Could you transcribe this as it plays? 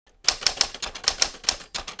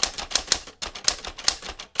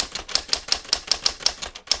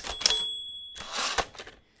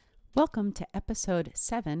Welcome to episode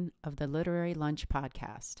 7 of the Literary Lunch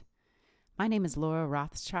podcast. My name is Laura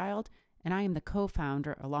Rothschild, and I am the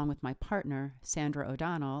co-founder, along with my partner, Sandra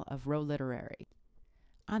O'Donnell, of Row Literary.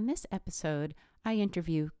 On this episode, I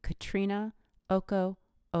interview Katrina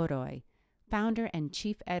Oko-Odoi, founder and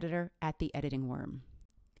chief editor at The Editing Worm.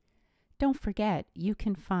 Don't forget, you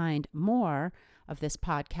can find more of this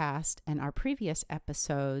podcast and our previous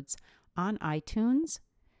episodes on iTunes,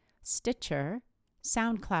 Stitcher,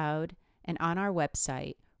 SoundCloud, and on our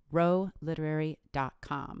website,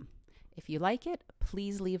 rowliterary.com. If you like it,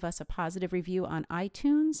 please leave us a positive review on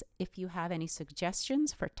iTunes. If you have any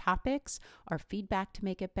suggestions for topics or feedback to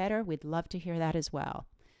make it better, we'd love to hear that as well.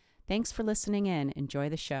 Thanks for listening in. Enjoy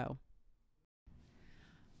the show.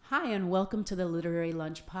 Hi, and welcome to the Literary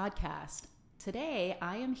Lunch podcast. Today,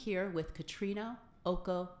 I am here with Katrina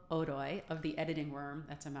Oko-Odoi of The Editing Worm.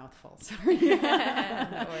 That's a mouthful, sorry.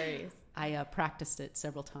 No worries. I practiced it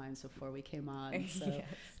several times before we came on. So Yes.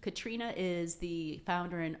 Katrina is the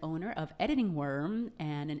founder and owner of Editing Worm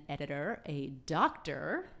and an editor, a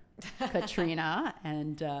doctor, Katrina.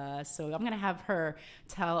 And so I'm going to have her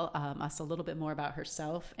tell us a little bit more about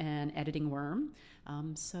herself and Editing Worm.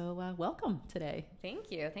 So welcome today.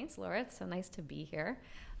 Thank you. Thanks, Laura. It's so nice to be here.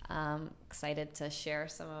 Excited to share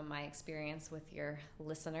some of my experience with your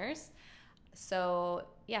listeners. So,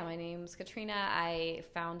 my name's Katrina. I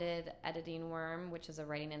founded Editing Worm, which is a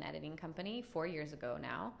writing and editing company 4 years ago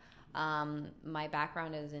now. My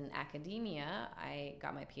background is in academia. I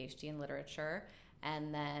got my PhD in literature.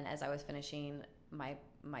 And then as I was finishing my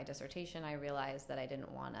dissertation, I realized that I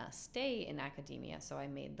didn't want to stay in academia. So I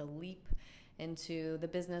made the leap into the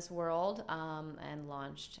business world and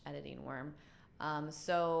launched Editing Worm.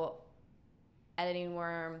 So Editing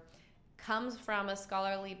Worm comes from a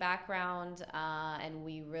scholarly background, and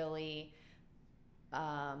we really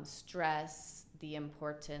stress the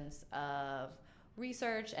importance of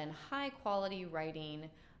research and high-quality writing,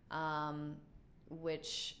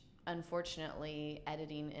 which unfortunately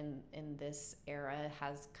editing in this era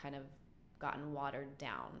has kind of gotten watered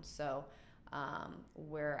down. So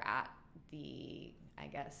we're at the,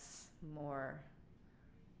 more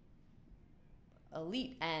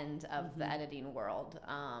elite end of the editing world.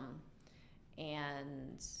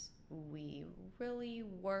 And we really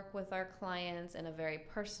work with our clients in a very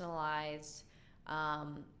personalized,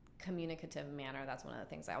 communicative manner. That's one of the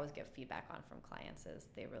things I always get feedback on from clients is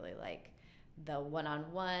they really like the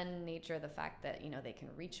one-on-one nature, the fact that, they can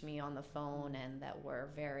reach me on the phone and that we're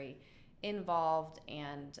very involved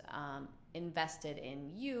and invested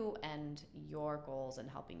in you and your goals and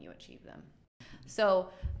helping you achieve them. So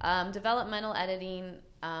developmental editing,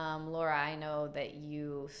 Laura, I know that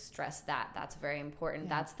you stress that. That's very important. Yeah.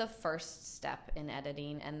 That's the first step in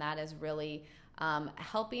editing, and that is really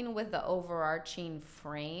helping with the overarching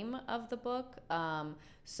frame of the book.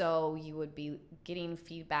 So you would be getting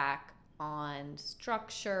feedback on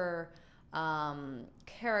structure,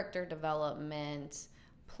 character development,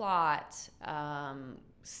 plot,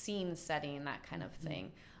 scene setting, that kind of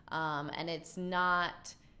thing. And it's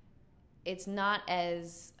not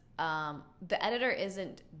as the editor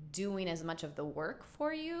isn't doing as much of the work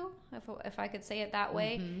for you, if I could say it that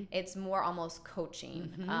way. Mm-hmm. It's more almost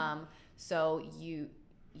coaching. Mm-hmm. So you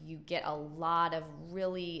get a lot of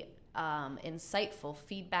really insightful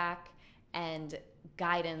feedback and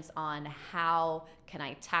guidance on how can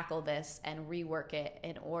I tackle this and rework it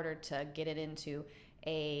in order to get it into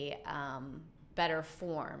a better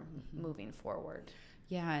form moving forward.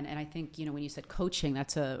 Yeah, and I think, when you said coaching,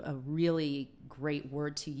 that's a really great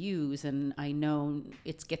word to use. And I know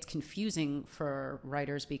it gets confusing for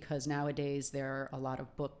writers because nowadays there are a lot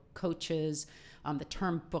of book coaches. The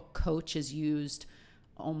term book coach is used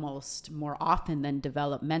almost more often than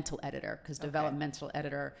developmental editor, because developmental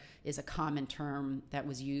editor is a common term that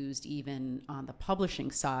was used even on the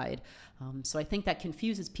publishing side. So I think that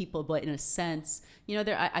confuses people, but in a sense,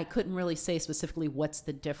 I couldn't really say specifically what's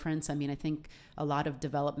the difference. I mean, I think a lot of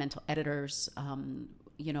developmental editors,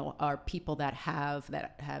 are people that have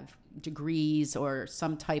degrees or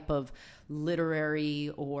some type of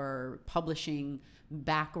literary or publishing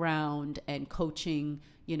background and coaching.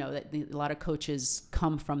 That a lot of coaches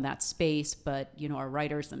come from that space, but, are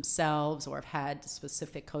writers themselves or have had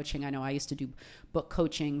specific coaching. I know I used to do book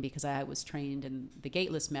coaching because I was trained in the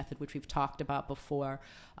gateless method, which we've talked about before.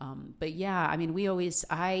 But yeah, I mean,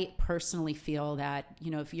 I personally feel that,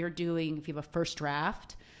 if you have a first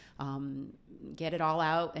draft, get it all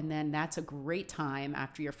out. And then that's a great time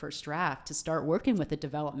after your first draft to start working with a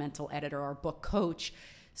developmental editor or book coach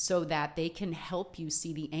so that they can help you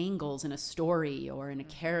see the angles in a story or in a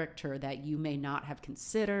character that you may not have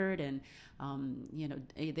considered. And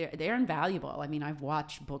they're invaluable. I mean, I've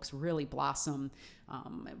watched books really blossom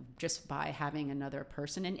just by having another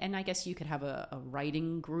person. And I guess you could have a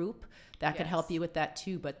writing group that could help you with that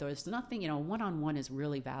too. But there's nothing, one-on-one is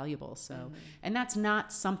really valuable. So, and that's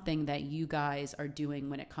not something that you guys are doing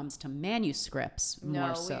when it comes to manuscripts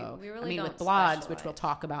more so. We really don't with blogs, specialize. which we'll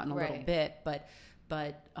talk about in a little bit, but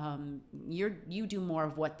you do more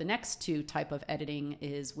of what the next two type of editing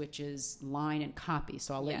is, which is line and copy.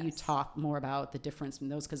 So I'll let you talk more about the difference in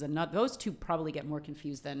those, because those two probably get more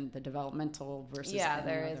confused than the developmental versus. Yeah,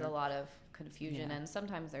 there is a lot of confusion, and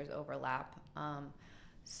sometimes there's overlap.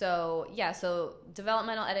 So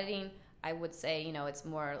developmental editing, I would say, it's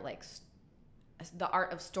more like the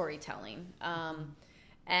art of storytelling.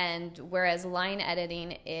 And whereas line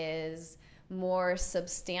editing is more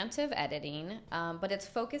substantive editing, but it's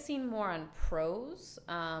focusing more on prose.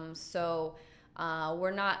 So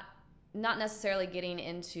we're not necessarily getting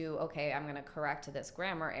into, okay, I'm going to correct this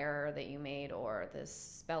grammar error that you made or this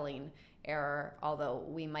spelling error, although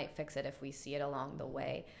we might fix it if we see it along the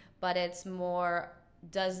way. But it's more,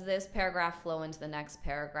 does this paragraph flow into the next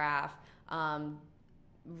paragraph?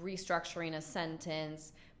 Restructuring a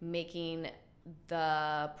sentence, making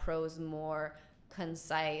the prose more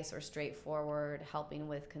concise or straightforward, helping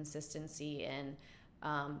with consistency in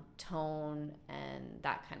tone and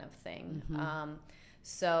that kind of thing.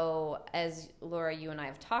 So as Laura, you and I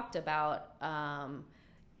have talked about,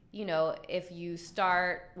 if you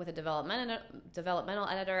start with a developmental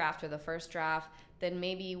editor after the first draft, then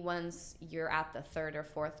maybe once you're at the third or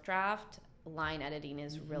fourth draft, line editing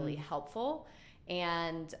is really helpful.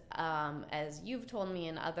 And as you've told me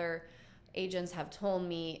and other agents have told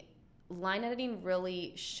me, line editing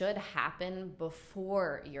really should happen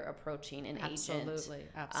before you're approaching an agent. Absolutely.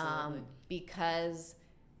 Because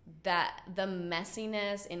that the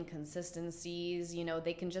messiness, inconsistencies,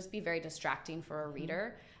 they can just be very distracting for a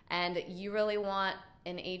reader. And you really want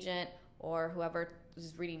an agent or whoever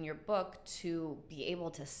is reading your book to be able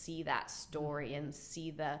to see that story and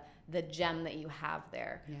see the gem that you have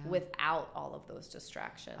there without all of those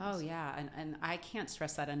distractions. Oh, yeah. And I can't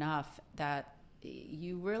stress that enough, that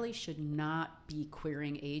you really should not be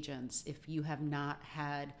querying agents if you have not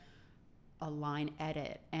had a line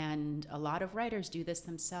edit. And a lot of writers do this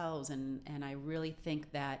themselves. And I really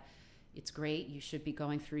think that it's great. You should be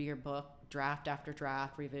going through your book draft after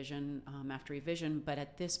draft, revision after revision. But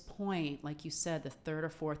at this point, like you said, the third or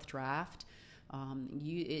fourth draft,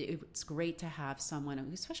 it's great to have someone,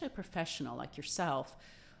 especially a professional like yourself,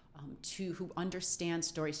 who understands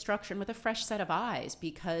story structure and with a fresh set of eyes.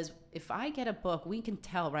 Because if I get a book, we can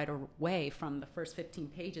tell right away from the first 15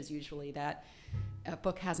 pages usually that a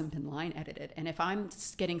book hasn't been line edited. And if I'm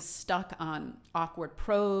getting stuck on awkward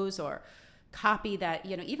prose or copy that,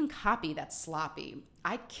 even copy that's sloppy,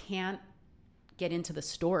 I can't get into the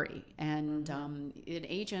story. And an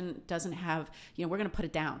agent doesn't have, we're going to put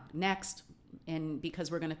it down next, and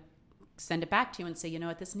because we're going to send it back to you and say,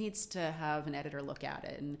 what, this needs to have an editor look at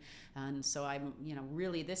it. And so I'm,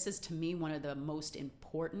 really, this is to me one of the most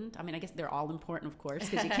important. I mean, I guess they're all important, of course,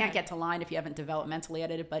 because you can't get to line if you haven't developmentally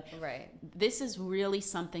edited. But this is really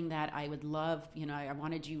something that I would love. I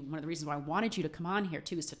wanted you. One of the reasons why I wanted you to come on here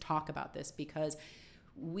too is to talk about this, because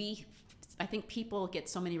I think people get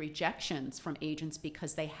so many rejections from agents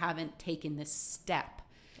because they haven't taken this step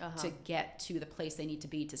to get to the place they need to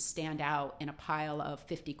be to stand out in a pile of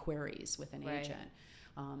 50 queries with an agent.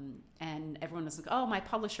 And everyone was like, oh, my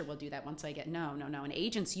publisher will do that once I get, no. And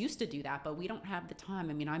agents used to do that, but we don't have the time.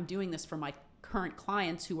 I mean, I'm doing this for my current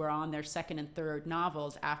clients who are on their second and third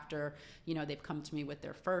novels after, they've come to me with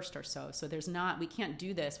their first or so. So we can't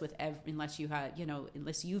do this with unless you have,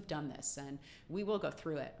 unless you've done this, and we will go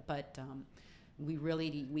through it. But,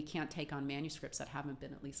 we can't take on manuscripts that haven't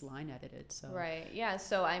been at least line edited. So yeah.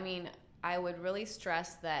 So I mean, I would really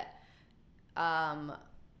stress that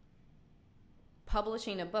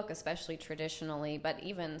publishing a book, especially traditionally, but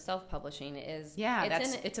even self-publishing is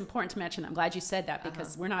it's important to mention. I'm glad you said that,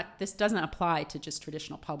 because this doesn't apply to just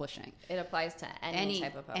traditional publishing. It applies to any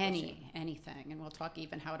type of publishing, anything, and we'll talk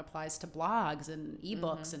even how it applies to blogs and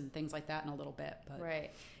ebooks and things like that in a little bit.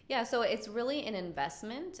 But. Yeah, so it's really an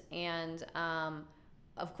investment, and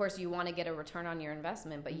of course you want to get a return on your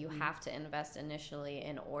investment, but you have to invest initially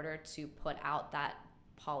in order to put out that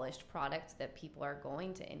polished product that people are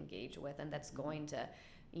going to engage with and that's going to,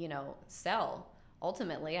 sell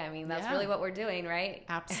ultimately, I mean, that's really what we're doing, right?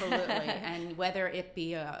 Absolutely. And whether it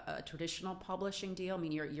be a traditional publishing deal, I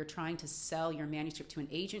mean, you're trying to sell your manuscript to an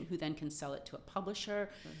agent who then can sell it to a publisher,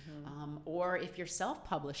 or if you're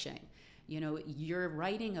self-publishing, you're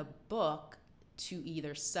writing a book to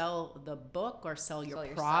either sell the book or sell your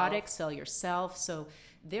product, sell yourself. So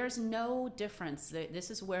there's no difference. This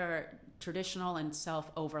is where traditional and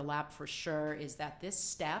self overlap for sure, is that this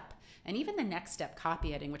step, and even the next step,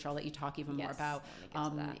 copy editing, which I'll let you talk even more about,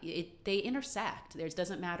 they intersect. There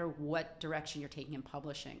doesn't matter what direction you're taking in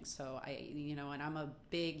publishing. So and I'm a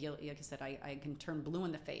big, like I said, I can turn blue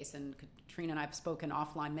in the face, and Katrina and I have spoken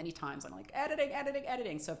offline many times. I'm like,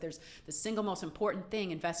 editing. So if there's the single most important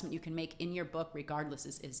investment you can make in your book, regardless,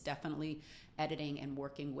 is definitely editing and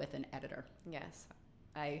working with an editor. Yes.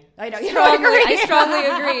 I know I strongly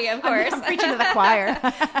agree. Of course, I'm preaching to the choir.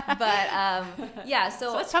 But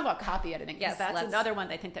so let's talk about copy editing. Yes, that's another one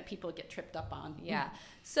that I think that people get tripped up on. Yeah.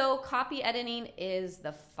 So copy editing is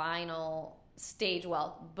the final stage.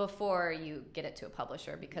 Well, before you get it to a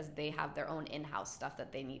publisher, because they have their own in-house stuff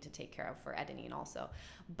that they need to take care of for editing also.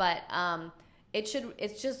 But it's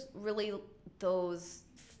just really those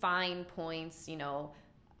fine points. Very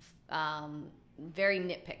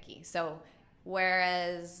nitpicky. So.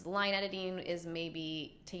 Whereas line editing is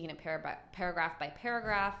maybe taking it paragraph by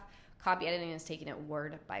paragraph, copy editing is taking it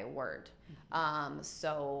word by word.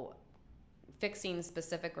 So fixing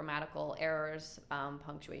specific grammatical errors,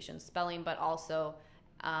 punctuation, spelling, but also,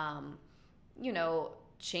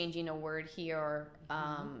 changing a word here.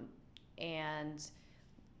 And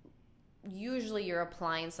usually you're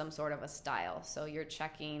applying some sort of a style. So you're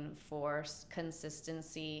checking for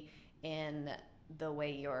consistency in the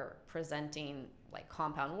way you're presenting, like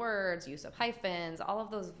compound words, use of hyphens, all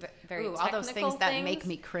of those very technical all those things that make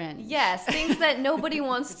me cringe. Yes, things that nobody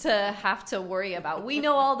wants to have to worry about. We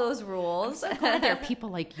know all those rules. I'm so glad there are people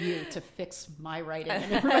like you to fix my writing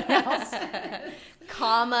and everybody else.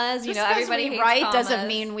 Commas, Just everybody we hates write commas. Doesn't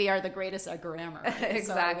mean we are the greatest at grammar. Right?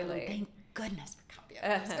 Exactly. So, thank goodness for copy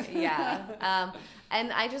editors. Yeah.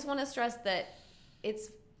 And I just want to stress that it's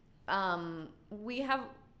we have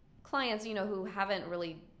clients, who haven't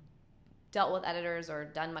really dealt with editors or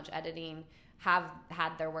done much editing, have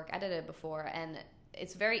had their work edited before, and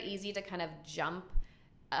it's very easy to kind of jump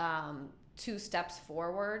 2 steps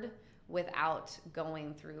forward without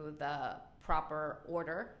going through the proper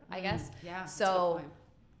order, I guess. Yeah. So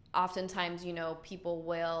oftentimes, people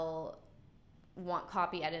will want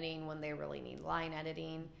copy editing when they really need line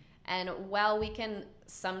editing. And while we can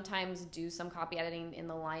sometimes do some copy editing in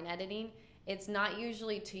the line editing, it's not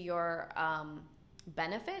usually to your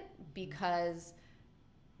benefit, because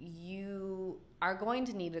you are going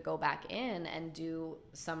to need to go back in and do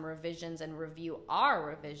some revisions and review our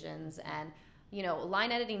revisions. And,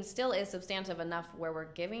 line editing still is substantive enough where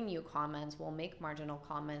we're giving you comments, we'll make marginal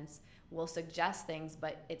comments, we'll suggest things,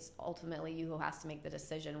 but it's ultimately you who has to make the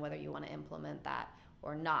decision whether you want to implement that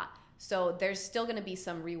or not. So there's still going to be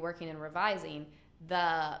some reworking and revising.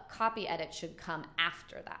 The copy edit should come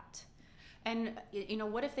after that. And,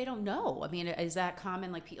 what if they don't know? I mean, is that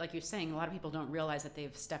common? Like you're saying, a lot of people don't realize that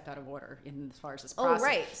they've stepped out of order as far as this process. Oh,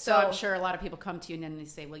 right. So I'm sure a lot of people come to you and then they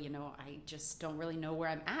say, well, I just don't really know where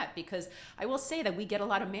I'm at. Because I will say that we get a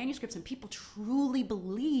lot of manuscripts and people truly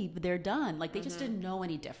believe they're done. Like they just didn't know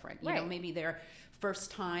any different. You know, maybe they're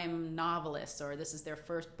first-time novelists, or this is their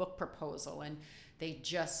first book proposal, and they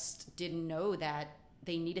just didn't know that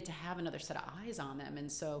they needed to have another set of eyes on them.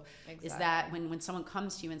 And so is that when someone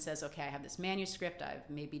comes to you and says, okay, I have this manuscript, I've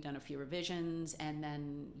maybe done a few revisions, and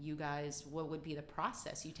then you guys, what would be the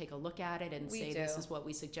process? You take a look at it and say, this is what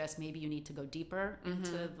we suggest. Maybe you need to go deeper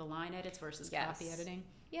into the line edits versus copy editing.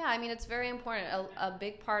 Yeah, I mean, it's very important. A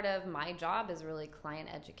big part of my job is really client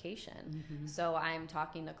education. So I'm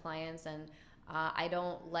talking to clients, and I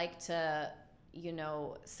don't like to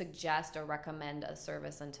suggest or recommend a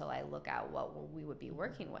service until I look at what we would be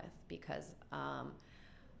working with, because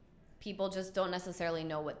people just don't necessarily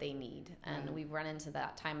know what they need. And we've run into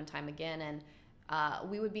that time and time again. And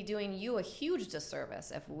we would be doing you a huge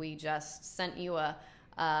disservice if we just sent you a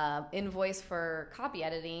invoice for copy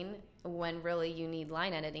editing when really you need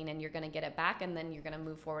line editing, and you're going to get it back, and then you're going to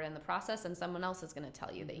move forward in the process, and someone else is going to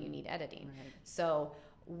tell you that you need editing. So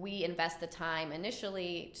we invest the time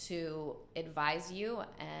initially to advise you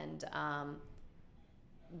and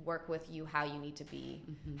work with you how you need to be,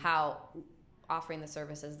 how offering the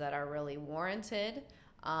services that are really warranted.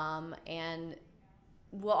 And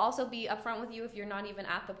we'll also be upfront with you if you're not even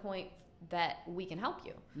at the point that we can help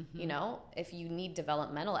you. If you need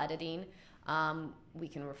developmental editing, we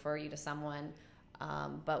can refer you to someone,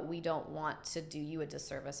 but we don't want to do you a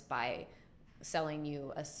disservice by selling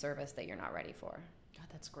you a service that you're not ready for. God,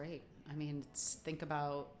 that's great. I mean, think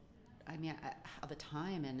about, the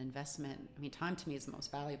time and investment. I mean, time to me is the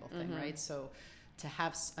most valuable thing, Mm-hmm. right? So to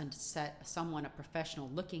have someone, a professional,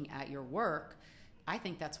 looking at your work, I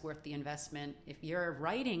think that's worth the investment. If you're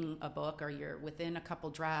writing a book or you're within a couple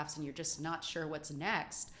drafts and you're just not sure what's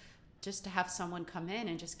next, just to have someone come in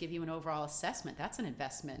and just give you an overall assessment, that's an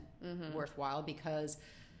investment Mm-hmm. worthwhile, because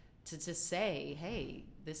to say, hey,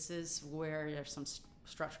 this is where there's some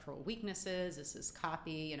structural weaknesses, this is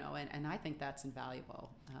copy, and I think that's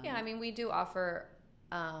invaluable. Yeah, I mean, we do offer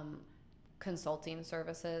consulting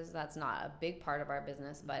services. That's not a big part of our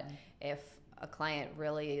business, but if a client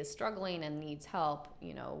really is struggling and needs help,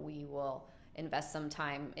 we will invest some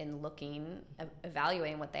time in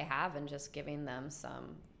evaluating what they have and just giving them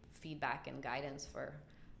some feedback and guidance for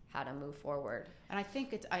how to move forward. And I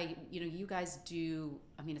think you guys do,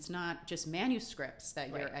 it's not just manuscripts that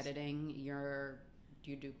you're Right. editing,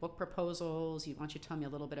 you do book proposals. Why don't you tell me a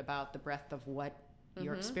little bit about the breadth of what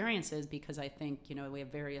your Mm-hmm. experience is, because I think, we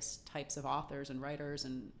have various types of authors and writers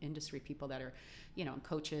and industry people that are, and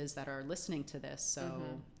coaches that are listening to this. So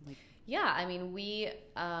Mm-hmm. Yeah, I mean,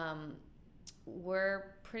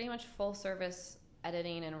 we're pretty much full service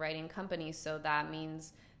editing and writing company. So that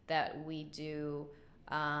means that we do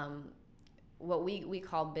what we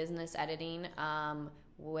call business editing,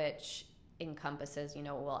 which encompasses,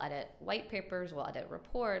 we'll edit white papers, we'll edit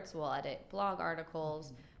reports, we'll edit blog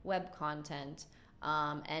articles, web content,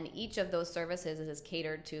 and each of those services is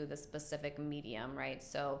catered to the specific medium, right?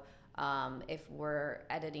 So if we're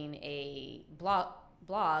editing a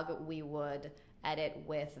blog, we would edit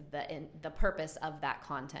with the purpose of that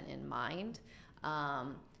content in mind.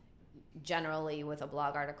 Generally, with a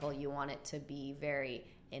blog article, you want it to be very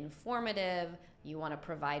informative. You want to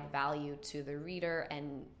provide value to the reader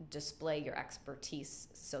and display your expertise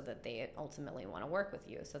so that they ultimately want to work with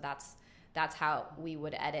you. So that's how we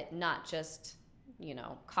would edit, not just,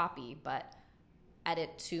 copy, but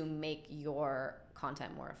edit to make your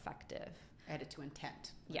content more effective. Edit to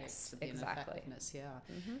intent. Yes, right? exactly. Effectiveness, yeah.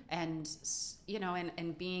 Mm-hmm. And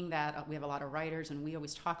and being that we have a lot of writers and we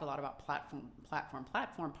always talk a lot about platform.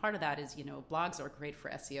 Part of that is, blogs are great for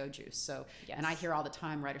SEO juice. So, Yes. And I hear all the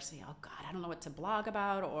time writers say, oh God, I don't know what to blog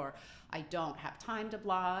about, or I don't have time to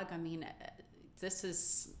blog. I mean, this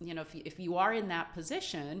is, if you are in that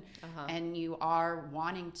position and you are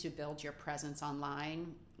wanting to build your presence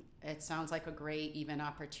online, it sounds like a great even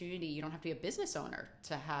opportunity. You don't have to be a business owner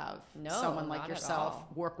to have someone like yourself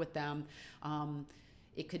work with them.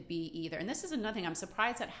 It could be either, and this is another thing, I'm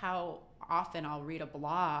surprised at how often I'll read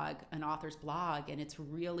an author's blog, and it's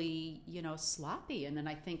really, sloppy. And then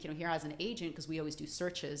I think, here as an agent, because we always do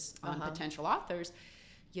searches on potential authors,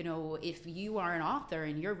 if you are an author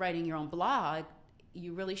and you're writing your own blog,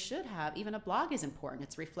 you really should have, even a blog is important.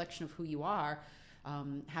 It's a reflection of who you are.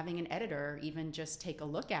 Having an editor even just take a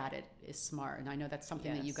look at it is smart. And I know that's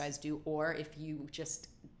something that you guys do. Or if you just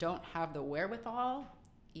don't have the wherewithal,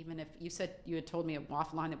 even if you had told me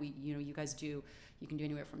offline that you guys do, you can do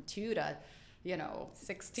anywhere from 2 to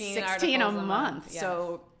 16 a month. Yes.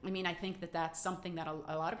 So, I think that's something that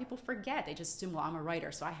a lot of people forget. They just assume, well, I'm a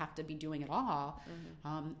writer, so I have to be doing it all.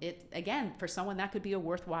 Again, for someone, that could be a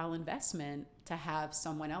worthwhile investment to have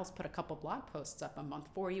someone else put a couple blog posts up a month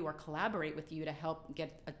for you or collaborate with you to help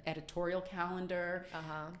get an editorial calendar,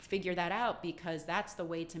 figure that out, because that's the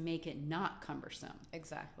way to make it not cumbersome.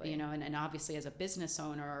 Exactly. And obviously as a business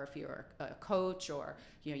owner, or if you're a coach, or,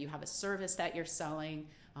 you have a service that you're selling,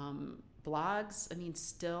 blogs,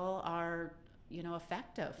 still are,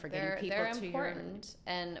 effective for getting people they're to important,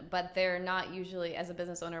 but they're not usually, as a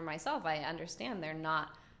business owner myself, I understand they're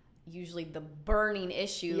not usually the burning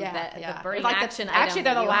issue, the burning action item. Actually,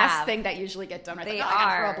 they're the last thing that usually get done. Right? They I gotta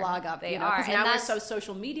are. throw a blog up. They are. Because now we're so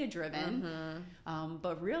social media driven.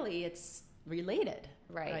 But really, it's related.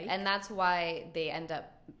 Right. And that's why they end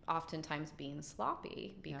up oftentimes being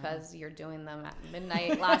sloppy, because you're doing them at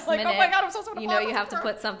midnight, last minute. Oh my God, I'm so sorry. You have to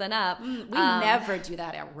put something up. We never do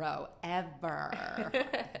that at Row, ever.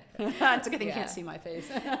 It's a good thing you can't see my face.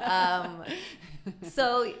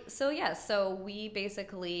 So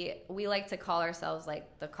we like to call ourselves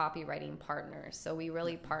like the copywriting partners. So we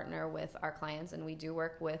really partner with our clients, and we do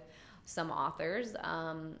work with some authors.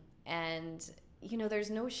 And there's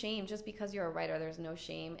no shame, just because you're a writer, there's no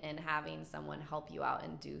shame in having someone help you out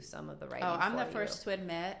and do some of the writing. I'm the first to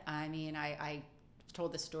admit. I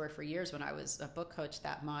told this story for years when I was a book coach,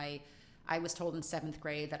 that I was told in 7th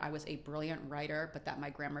grade that I was a brilliant writer, but that my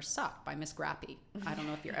grammar sucked, by Miss Grappy. I don't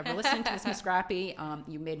know if you're ever listening to this, Miss Grappy.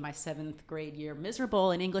 You made my 7th grade year miserable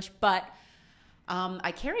in English, but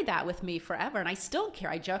I carried that with me forever, and I still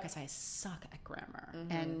I joke, I say I suck at grammar.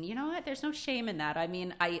 And you know what? There's no shame in that. I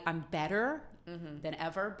mean, I'm better than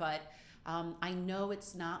ever, but I know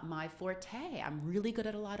it's not my forte. I'm really good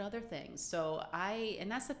at a lot of other things. So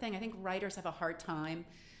and that's the thing. I think writers have a hard time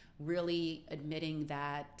really admitting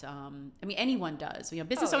that. I mean, anyone does.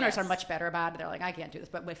 Business owners are much better about it. They're like, I can't do this.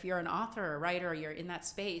 But if you're an author or a writer, or you're in that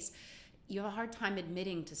space, you have a hard time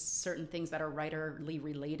admitting to certain things that are writerly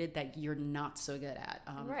related that you're not so good at.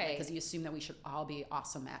 Right. Because you assume that we should all be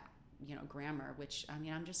awesome at grammar, which I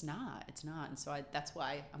mean, I'm just not. It's not. And so that's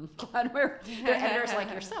why I'm glad there are editors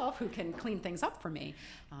like yourself who can clean things up for me.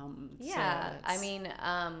 I mean,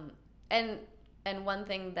 and one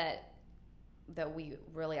thing that we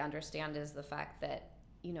really understand is the fact that,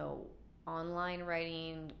 online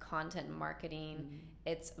writing, content marketing,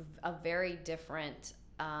 it's a very different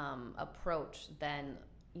approach than,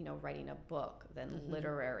 writing a book, than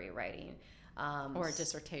literary writing. Or a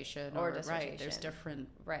dissertation. Right. There's different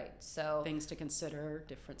things to consider,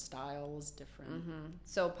 different styles, different.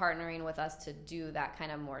 So partnering with us to do that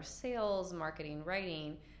kind of more sales, marketing,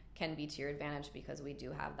 writing can be to your advantage, because we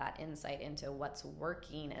do have that insight into what's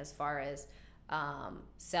working as far as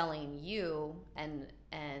selling you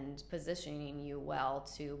and positioning you well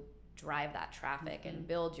to drive that traffic and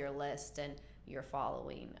build your list and your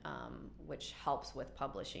following, which helps with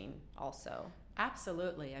publishing also.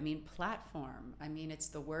 Absolutely. I mean, platform. I mean, it's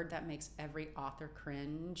the word that makes every author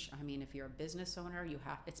cringe. I mean, if you're a business owner,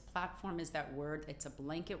 platform is that word. It's a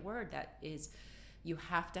blanket word that is, you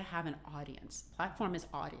have to have an audience. Platform is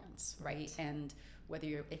audience, right? And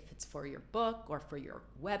if it's for your book or for your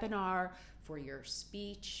webinar, for your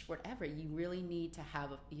speech, whatever, you really need to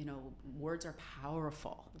have, words are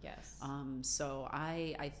powerful. Yes. So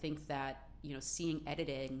I think that, seeing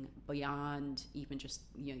editing beyond even just,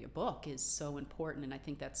 your book is so important. And I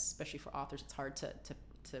think that's, especially for authors, it's hard to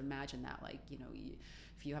imagine that, like,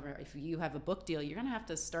 if you have a book deal, you're going to have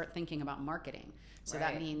to start thinking about marketing. So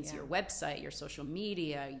that means your website, your social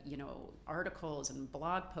media, articles and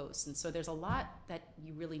blog posts. And so there's a lot that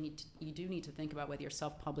you do need to think about, whether you're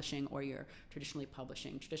self-publishing or you're traditionally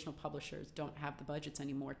publishing. Traditional publishers don't have the budgets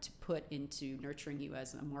anymore to put into nurturing you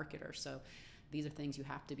as a marketer. So these are things you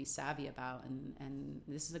have to be savvy about, and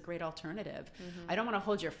this is a great alternative. I don't want to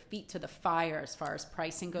hold your feet to the fire as far as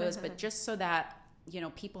pricing goes, but just so that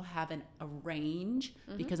people have a range,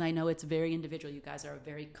 because I know it's very individual. You guys are a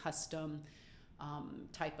very custom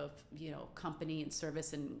type of company and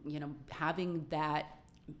service, and having that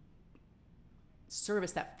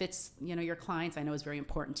service that fits your clients, I know, is very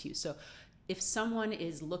important to you. So if someone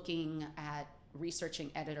is looking at researching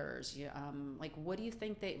editors, like, what do you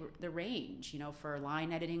think the range, for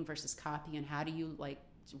line editing versus copy, and how do you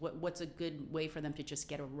what's a good way for them to just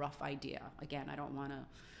get a rough idea? Again, I don't want to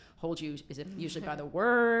hold you. Is it usually by the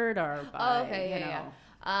word or by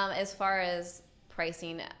as far as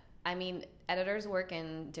pricing, I mean, editors work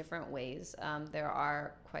in different ways. There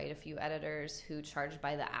are quite a few editors who charge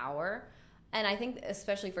by the hour. And I think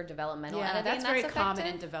especially for developmental editing, that's very common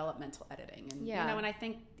in developmental editing. And and I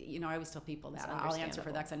think I always tell people that I'll answer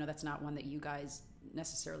for that, because I know that's not one that you guys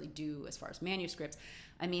necessarily do as far as manuscripts.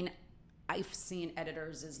 I mean, I've seen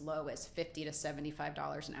editors as low as $50 to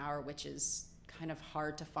 $75 an hour, which is kind of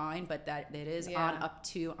hard to find, but that it is on up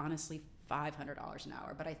to, honestly, $500 an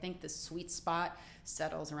hour. But I think the sweet spot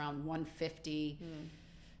settles around $150.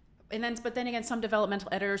 But then again, some developmental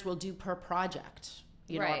editors will do per project.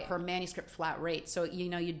 Or per manuscript flat rate. So,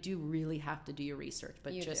 you do really have to do your research,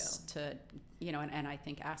 but and I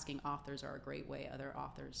think asking authors are a great way, other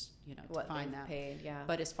authors, to find that. Paid,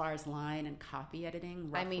 But as far as line and copy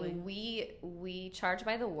editing, roughly? I mean, we charge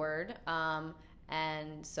by the word,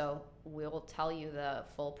 and so we'll tell you the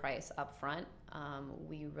full price up front.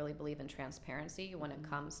 We really believe in transparency when it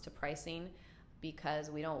comes to pricing,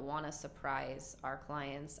 because we don't want to surprise our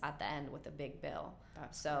clients at the end with a big bill.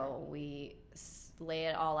 So we lay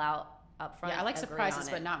it all out up front. Yeah, I like surprises,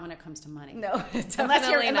 but not when it comes to money. No,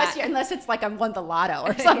 unless it's like I won the lotto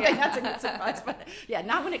or something. That's a good surprise. But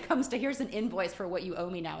not when it comes to, here's an invoice for what you owe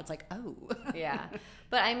me now. It's like, oh.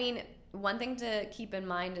 But I mean, one thing to keep in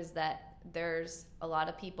mind is that there's a lot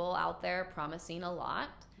of people out there promising a lot,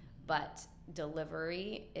 but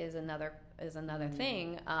delivery is another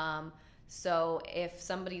thing. So if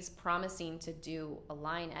somebody's promising to do a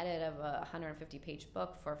line edit of a 150-page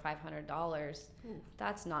book for $500,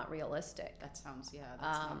 that's not realistic. That sounds, that's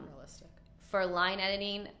not realistic. For line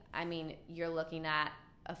editing, I mean, you're looking at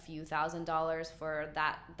a few $1,000s for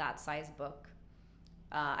that size book.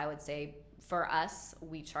 I would say for us,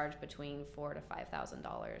 we charge between $4,000 to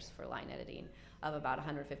 $5,000 for line editing of about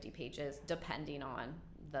 150 pages, depending on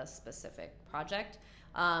the specific project.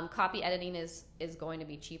 Copy editing is going to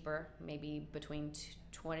be cheaper, maybe between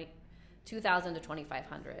 $2,000 to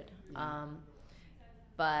 $2,500.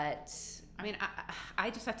 But I mean, I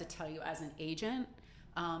just have to tell you, as an agent,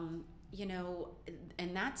 you know,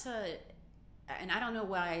 and and I don't know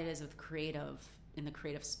why it is in the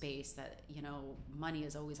creative space that, you know, money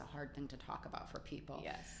is always a hard thing to talk about for people.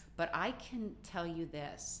 Yes. But I can tell you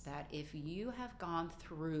this, that if you have gone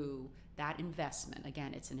through that investment,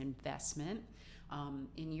 again, it's an investment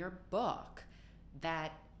in your book,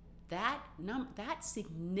 that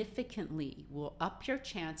significantly will up your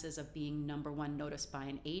chances of being number one noticed by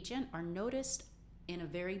an agent, or noticed in a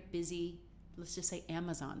very busy, let's just say,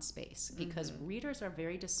 Amazon space, because readers are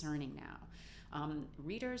very discerning now.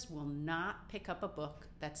 Readers will not pick up a book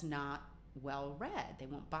that's not well read. They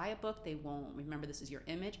won't buy a book. They won't remember this is your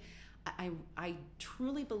image. I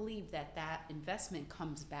truly believe that investment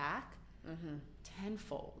comes back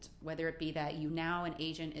tenfold, whether it be that you now, an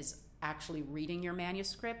agent, is actually reading your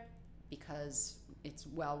manuscript because it's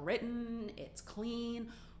well written, it's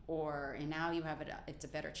clean, and now you have it's a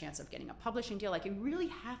better chance of getting a publishing deal. Like, you really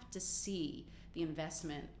have to see the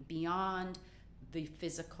investment beyond the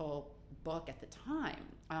physical book at the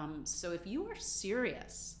time. So if you are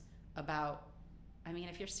serious about, I mean,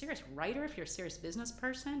 if you're a serious writer, if you're a serious business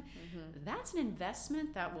person, that's an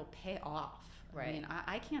investment that will pay off. Right. I mean,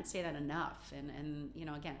 I can't say that enough. And you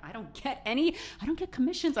know, again, I don't get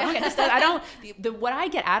commissions. I don't get this. What I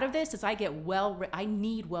get out of this is I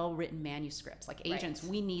need well-written manuscripts. Like, agents,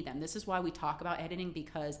 we need them. This is why we talk about editing,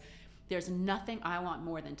 because there's nothing I want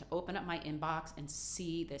more than to open up my inbox and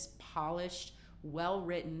see this polished,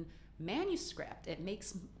 well-written manuscript.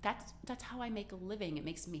 That's how I make a living. It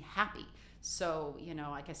makes me happy. So, you know,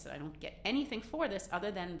 like I said, I don't get anything for this other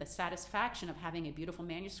than the satisfaction of having a beautiful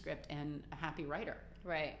manuscript and a happy writer.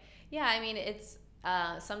 Right. Yeah, I mean, it's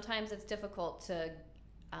sometimes it's difficult to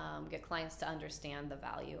get clients to understand the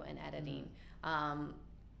value in editing.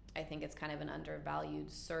 I think it's kind of an undervalued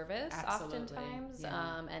service. Absolutely. Oftentimes.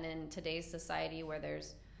 Yeah. And in today's society, where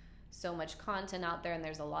there's so much content out there and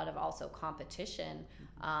there's a lot of also competition,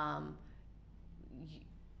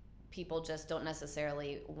 people just don't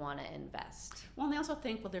necessarily want to invest. Well, and they also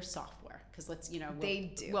think, well, there's software, because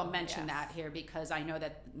we'll mention that here, because I know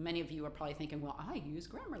that many of you are probably thinking, well, I use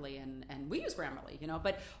Grammarly and we use Grammarly, you know,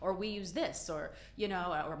 or we use this, or, you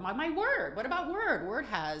know, or my Word. What about Word? Word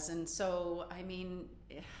has. And so, I mean,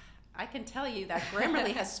 I can tell you that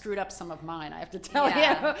Grammarly has screwed up some of mine. I have to tell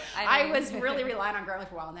you. I was really relying on Grammarly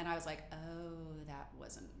for a while, and then I was like, that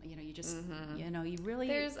wasn't, you know, you just, you know, you really,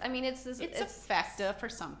 it's effective for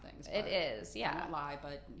some things. It is, yeah. I won't lie,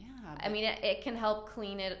 but yeah. I mean, it can help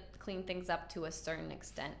clean things up to a certain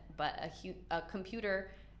extent, but a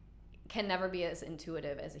computer can never be as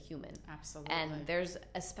intuitive as a human. Absolutely. And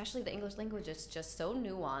especially the English language is just so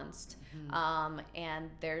nuanced,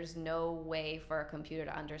 and there's no way for a computer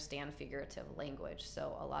to understand figurative language.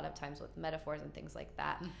 So a lot of times with metaphors and things like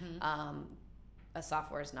that, a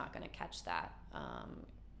software is not going to catch that.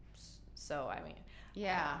 So, I mean...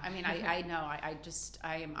 Yeah, I mean, I know.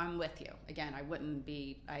 I'm with you. Again,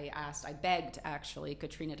 I begged, actually,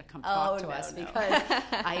 Katrina to come talk to us because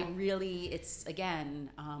it's, again,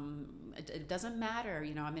 it doesn't matter.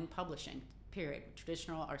 You know, I'm in publishing, period,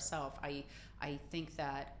 traditional or self. I think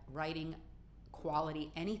that writing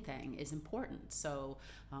quality anything is important. So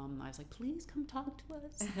I was like, please come talk to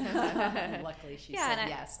us. Luckily, she said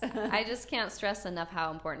yes. I just can't stress enough how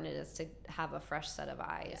important it is to have a fresh set of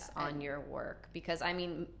eyes on your work. Because, I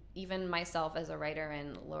mean, even myself as a writer,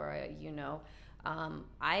 and Laura, you know,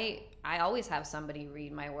 I always have somebody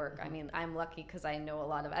read my work. I mean, I'm lucky because I know a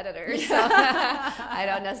lot of editors, so I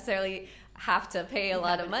don't necessarily have to pay a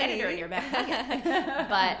lot of money. Editor in your back pocket.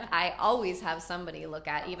 But I always have somebody look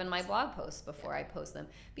at even my blog posts before I post them,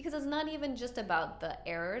 because it's not even just about the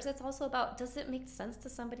errors. It's also about, does it make sense to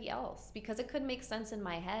somebody else? Because it could make sense in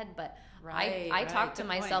my head, but I talk to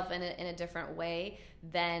myself in a different way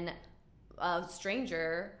than a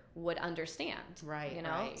stranger would understand. Right. You know?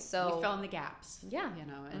 Right. So we fill in the gaps. Yeah. You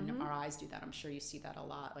know, and our eyes do that. I'm sure you see that a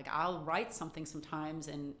lot. Like, I'll write something sometimes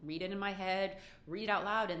and read it in my head, read it out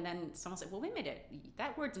loud, and then someone's like, well, wait a minute,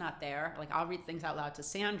 that word's not there. Like, I'll read things out loud to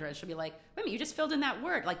Sandra, and she'll be like, wait a minute, you just filled in that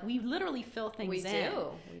word. Like, we literally fill things in.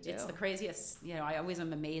 We do. It's the craziest, you know, I always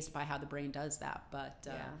am amazed by how the brain does that. But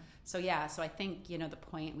so I think, you know, the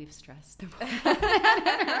point we've stressed, the point,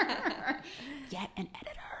 get an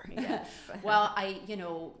editor. Yes. Well,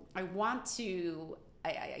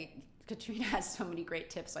 Katrina has so many great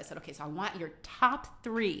tips. So I said, okay, so I want your top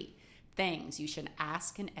 3 things you should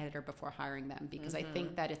ask an editor before hiring them, because I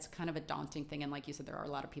think that it's kind of a daunting thing. And like you said, there are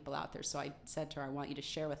a lot of people out there. So I said to her, I want you to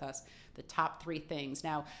share with us the top 3 things.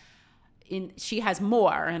 Now, she has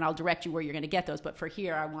more, and I'll direct you where you're going to get those. But for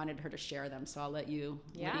here, I wanted her to share them. So I'll let you,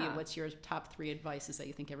 Lydia, what's your top 3 advices that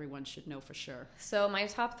you think everyone should know for sure? So my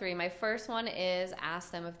top 3, my first one is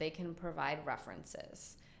ask them if they can provide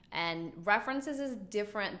references. And references is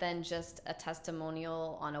different than just a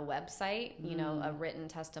testimonial on a website, you know, a written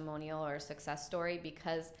testimonial or a success story,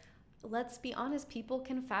 because let's be honest, people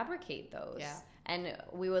can fabricate those. Yeah. And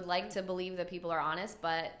we would like to believe that people are honest,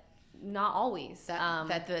 but not always.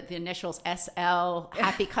 That the initials SL,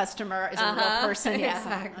 happy customer, is a real person. Yeah,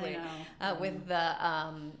 exactly. With the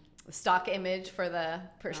stock image for the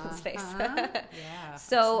person's face. Yeah.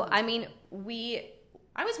 So, I mean, I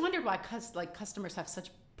always wondered why customers have such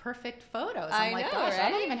perfect photos. I like, know, gosh, right? I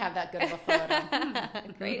don't even have that good of a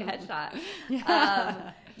photo. Great headshot.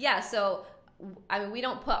 Yeah. So, I mean, we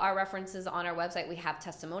don't put our references on our website. We have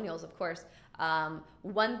testimonials, of course.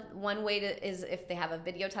 One way is if they have a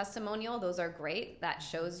video testimonial. Those are great. That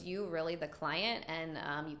shows you really the client, and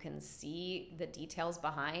you can see the details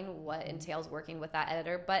behind what entails working with that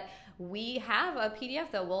editor. But we have a PDF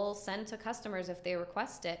that we'll send to customers if they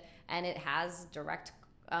request it, and it has direct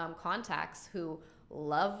contacts who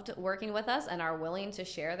loved working with us and are willing to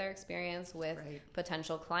share their experience with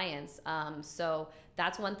potential clients. So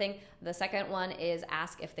that's one thing. The second one is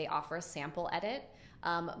ask if they offer a sample edit.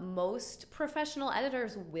 Most professional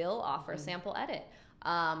editors will offer a sample edit.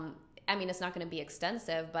 I mean, it's not going to be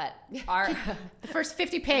extensive, but the first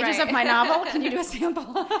 50 pages of my novel, can you do a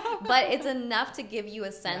sample? But it's enough to give you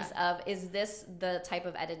a sense of, is this the type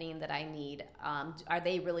of editing that I need? Are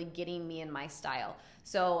they really getting me in my style?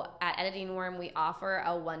 So at Editing Worm, we offer a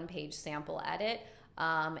 1-page sample edit.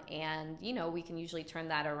 And, you know, we can usually turn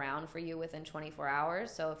that around for you within 24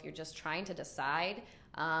 hours. So if you're just trying to decide,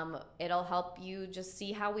 it'll help you just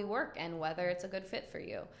see how we work and whether it's a good fit for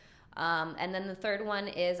you. And then the third one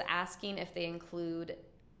is asking if they include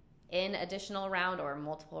an additional round or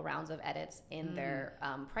multiple rounds of edits in their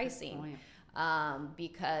pricing.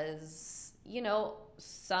 Because, you know,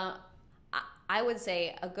 I would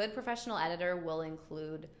say a good professional editor will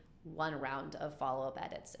include 1 round of follow-up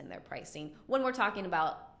edits in their pricing when we're talking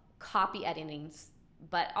about copy editing,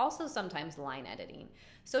 but also sometimes line editing.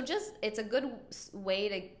 So just, it's a good way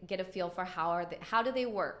to get a feel for how do they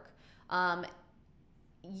work.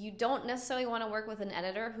 You don't necessarily want to work with an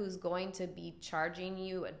editor who's going to be charging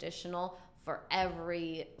you additional for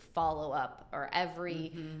every follow-up or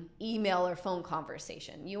every email or phone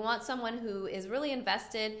conversation. You want someone who is really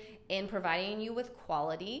invested in providing you with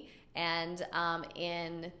quality and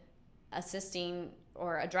in assisting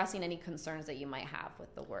or addressing any concerns that you might have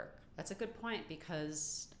with the work. That's a good point,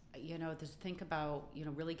 because, you know, to think about, you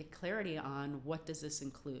know, really get clarity on what does this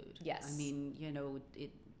include. Yes. I mean, you know,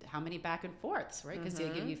 how many back and forths, right? Because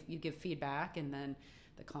you give feedback, and then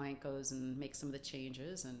the client goes and makes some of the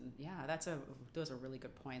changes. And yeah, those are really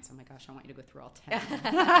good points. Oh my gosh, I want you to go through all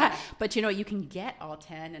 10. But you know, you can get all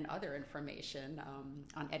 10 and other information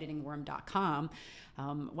on editingworm.com.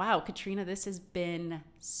 Wow, Katrina, this has been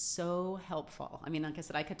so helpful. I mean, like I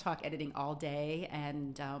said, I could talk editing all day,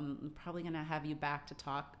 and I'm probably going to have you back to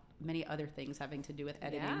talk many other things having to do with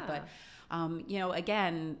editing. Yeah. But, you know,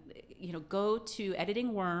 again, you know, go to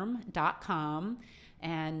editingworm.com,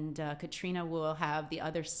 and Katrina will have the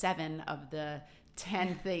other 7 of the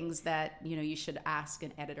 10 things that, you know, you should ask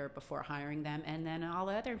an editor before hiring them, and then all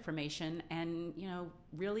the other information. And, you know,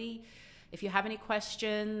 really, if you have any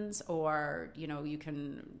questions, or, you know, you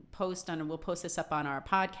can post on, and we'll post this up on our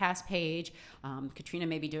podcast page. Katrina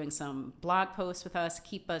may be doing some blog posts with us.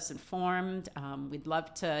 Keep us informed. We'd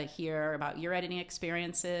love to hear about your editing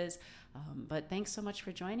experiences. But thanks so much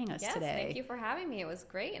for joining us today. Thank you for having me. It was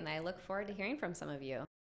great, and I look forward to hearing from some of you.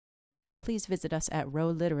 Please visit us at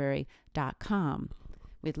rowliterary.com.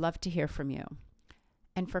 We'd love to hear from you.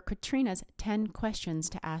 And for Katrina's 10 questions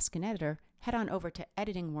to ask an editor, head on over to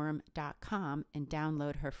editingworm.com and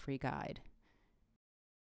download her free guide.